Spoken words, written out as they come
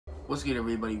What's good,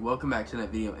 everybody? Welcome back to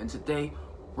that video, and today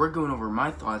we're going over my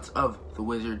thoughts of the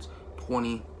Wizards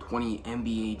 2020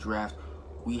 NBA draft.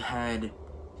 We had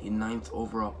the 9th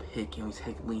overall pick, and we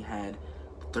technically had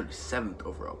the 37th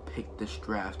overall pick this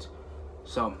draft.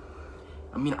 So,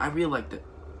 I mean, I really liked it.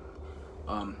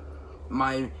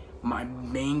 My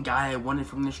main guy I wanted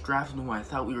from this draft, and who I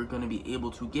thought we were going to be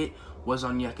able to get, was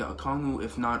Onyeka Okongwu,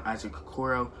 if not Isaac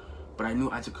Okoro. But I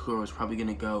knew Isaac Okoro was probably going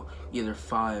to go either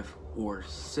 5 or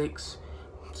 6.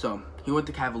 So he went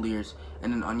to Cavaliers,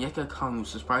 and then Onyeka Okongwu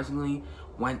surprisingly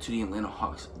went to the Atlanta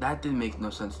Hawks. That didn't make no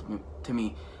sense to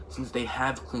me since they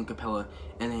have Clint Capella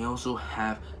and they also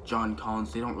have John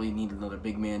Collins. They don't really need another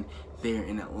big man there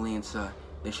in Atlanta.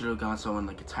 They should have gone someone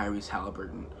like a Tyrese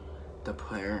Halliburton, the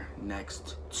player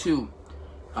next to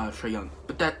Trae Young.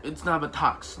 But it's not about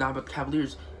Hawks, it's not about the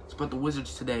Cavaliers, it's about the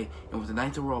Wizards today. And with the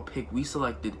 9th overall pick, we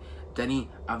selected Deni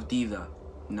Avdija.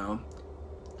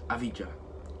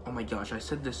 Oh my gosh, I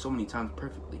said this so many times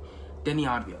perfectly. Deni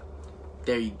Avdija.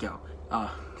 There you go.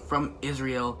 From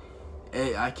Israel.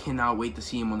 I cannot wait to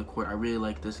see him on the court. I really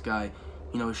like this guy.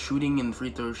 You know, shooting and free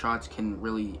throw shots can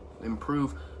really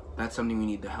improve. That's something we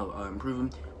need to help improve him.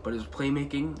 But his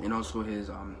playmaking and also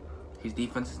his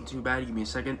defense isn't too bad. Give me a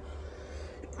second.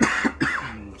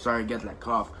 Sorry, I get that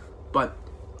cough. But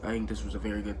I think this was a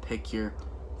very good pick here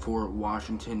for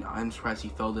Washington. I'm surprised he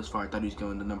fell this far. I thought he was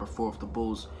going to number 4 of the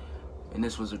Bulls, and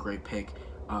this was a great pick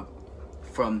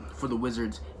for the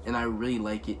Wizards, and I really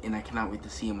like it, and I cannot wait to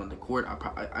see him on the court.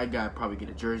 I gotta probably get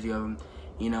a jersey of him,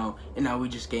 you know. And now we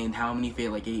just gained how many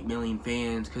fans? Like 8 million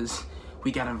fans, because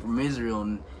we got him from Israel,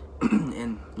 and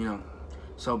and you know,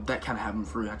 so that kind of happened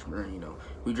for Hachimura. You know,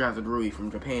 we drafted Rui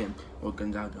from Japan, well,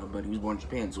 Gonzaga, but he was born in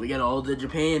Japan, so we got all the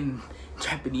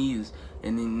Japanese,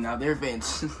 and then now they're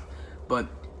fans. But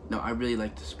no, I really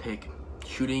like this pick.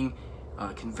 Shooting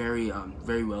can very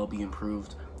well be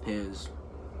improved. His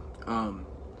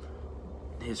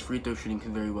free throw shooting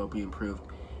can very well be improved,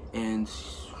 and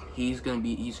he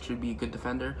should be a good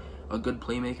defender, a good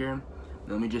playmaker.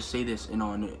 Let me just say this,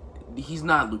 he's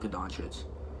not Luka Doncic.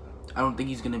 I don't think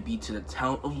he's gonna be to the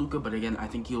talent of Luka, but again, I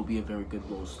think he'll be a very good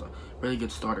really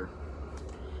good starter.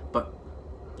 But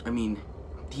I mean,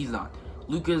 he's not.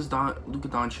 Luka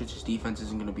Doncic's defense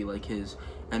isn't gonna be like his,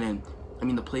 and then I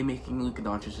mean the playmaking Luka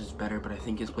Doncic is better, but I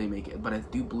think his playmaking. But I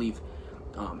do believe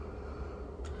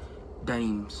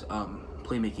Deni's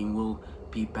playmaking will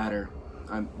be better.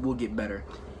 Will get better,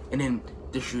 and then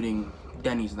the shooting.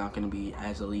 Deni's not gonna be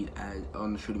as elite as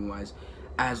on the shooting wise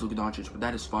as Luka Doncic, but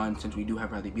that is fine since we do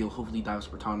have Bradley Beal. Hopefully Davis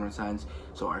Bertans resigns,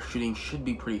 so our shooting should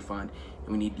be pretty fine,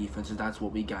 and we need defenses. That's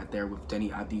what we got there with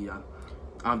Deni Avdija.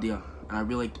 And I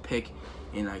really like the pick,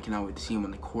 and I cannot wait to see him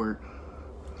on the court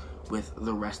with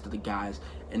the rest of the guys.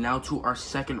 And now to our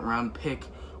 2nd round pick,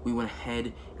 we went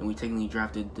ahead and we technically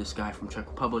drafted this guy from Czech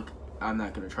Republic. I'm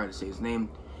not going to try to say his name,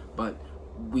 but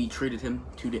we traded him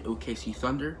to the OKC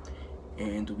Thunder,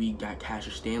 and we got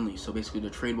Cassius Stanley. So basically the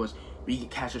trade was we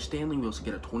get Cassius Stanley, we also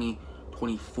get a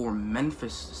 2024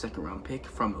 Memphis 2nd round pick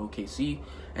from OKC,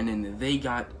 and then they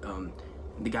got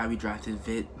the guy we drafted,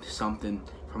 Vit something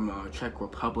from Czech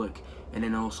Republic, and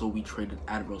then also we traded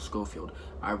Admiral Schofield.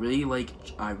 I really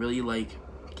like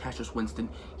Cassius Winston.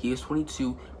 He is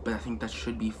 22, but I think that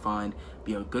should be fine.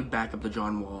 Be a good backup to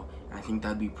John Wall, and I think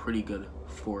that'd be pretty good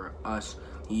for us.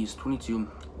 He's 22.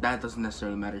 That doesn't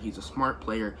necessarily matter. He's a smart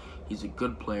player. He's a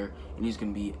good player, and he's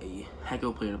going to be a heck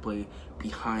of a player to play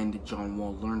behind John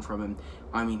Wall. Learn from him.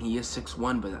 I mean, he is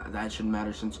 6'1", but that shouldn't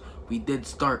matter since we did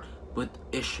start with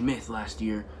Ish Smith last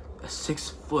year, a 6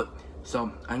 foot.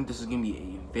 So I think this is going to be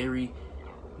a very,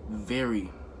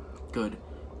 very good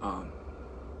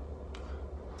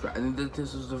I think that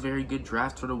this was a very good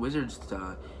draft for the Wizards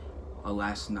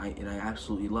last night, and I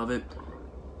absolutely love it.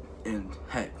 And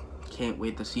heck, can't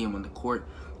wait to see him on the court.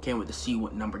 Can't wait to see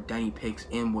what number Deni picks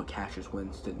and what Cassius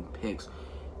Winston picks.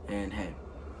 And hey,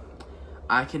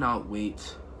 I cannot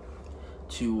wait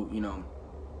to, you know,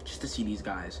 just to see these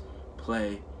guys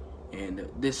play. And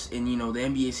you know, the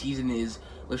NBA season is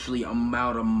literally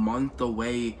about a month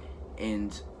away,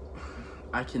 and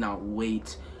I cannot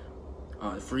wait.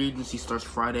 Free agency starts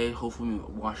Friday. Hopefully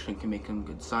Washington can make some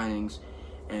good signings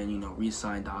and, you know,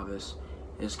 re-sign Davis.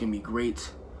 It's going to be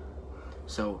great.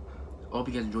 So I hope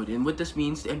you guys enjoyed it. And what this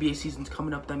means, the NBA season's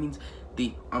coming up. That means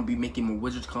I'll be making more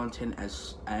Wizards content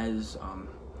as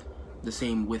the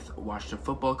same with Washington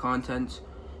football content.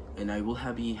 And I will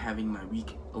be having my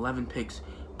Week 11 picks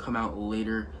come out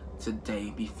later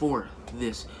today before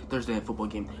this Thursday night football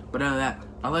game. But out of that,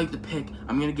 I like the pick.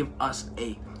 I'm going to give us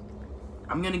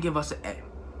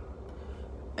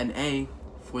an A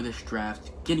for this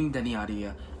draft, getting Denny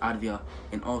Avdija,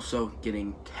 and also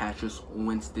getting Cassius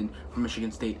Winston from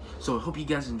Michigan State. So I hope you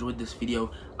guys enjoyed this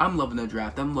video. I'm loving the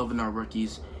draft. I'm loving our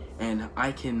rookies, and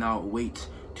I cannot wait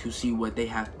to see what they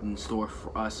have in store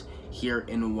for us here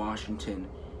in Washington,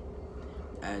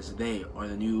 as they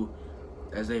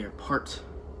are part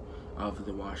of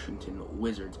the Washington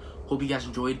Wizards. Hope you guys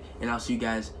enjoyed, and I'll see you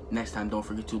guys next time. Don't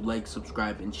forget to like,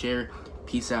 subscribe, and share.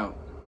 Peace out.